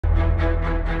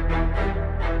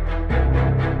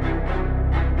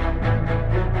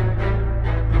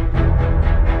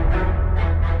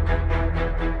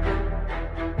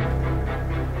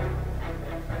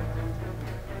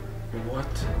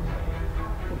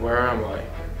Where am I?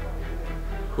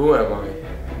 Who am I?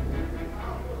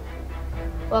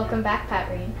 Welcome back, Pat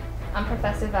Reed. I'm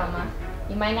Professor Velma.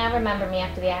 You might not remember me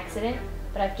after the accident,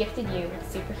 but I've gifted you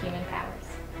with superhuman powers.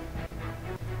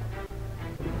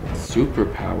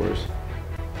 Superpowers?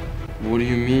 What do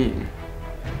you mean?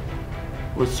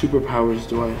 What superpowers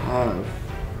do I have?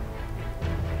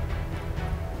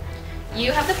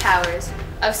 You have the powers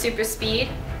of super speed,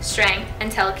 strength,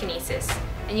 and telekinesis,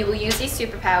 and you will use these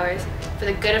superpowers for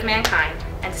the good of mankind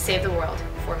and to save the world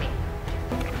for me.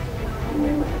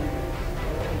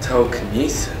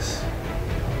 Telekinesis?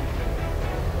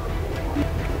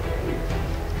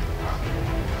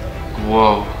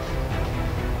 Whoa.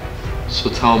 So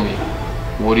tell me,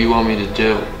 what do you want me to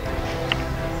do?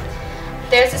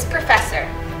 There's this professor,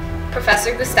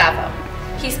 Professor Gustavo.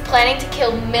 He's planning to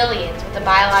kill millions with a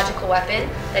biological weapon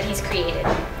that he's created.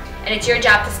 And it's your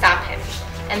job to stop him.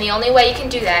 And the only way you can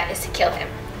do that is to kill him.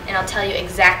 And I'll tell you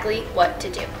exactly what to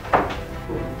do.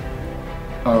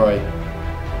 Alright.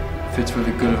 If it's for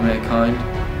the good of mankind,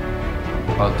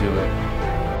 I'll do it.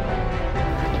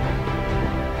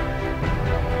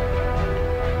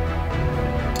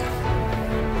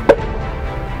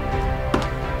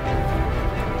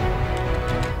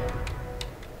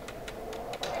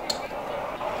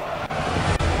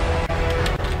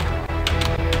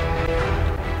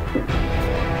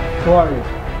 Who are you?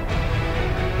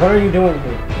 What are you doing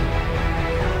here?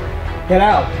 Get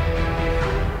out!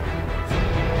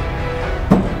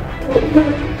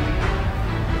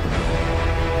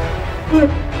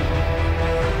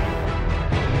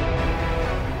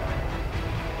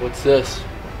 What's this?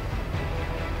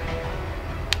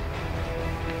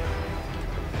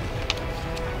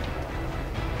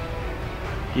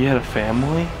 He had a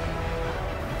family?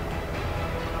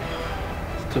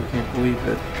 Still can't believe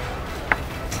it.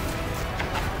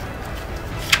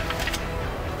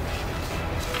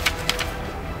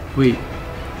 Wait,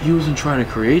 he wasn't trying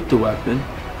to create the weapon.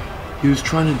 He was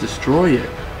trying to destroy it.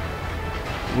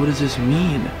 What does this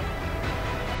mean?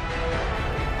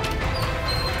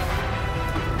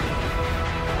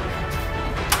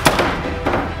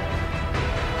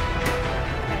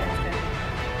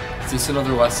 Is this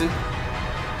another lesson?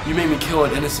 You made me kill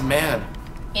an innocent man.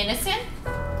 Innocent?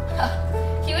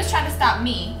 He was trying to stop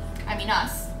me, I mean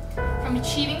us, from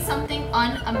achieving something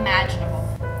unimaginable.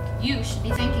 You should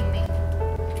be thanking me.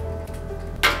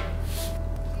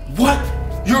 What?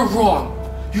 You're wrong.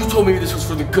 You told me this was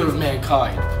for the good of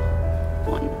mankind.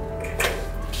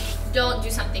 Don't do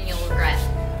something you'll regret.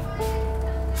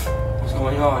 What's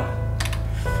going on?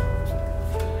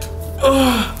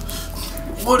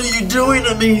 What are you doing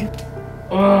to me?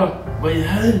 My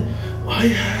head. My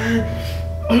head.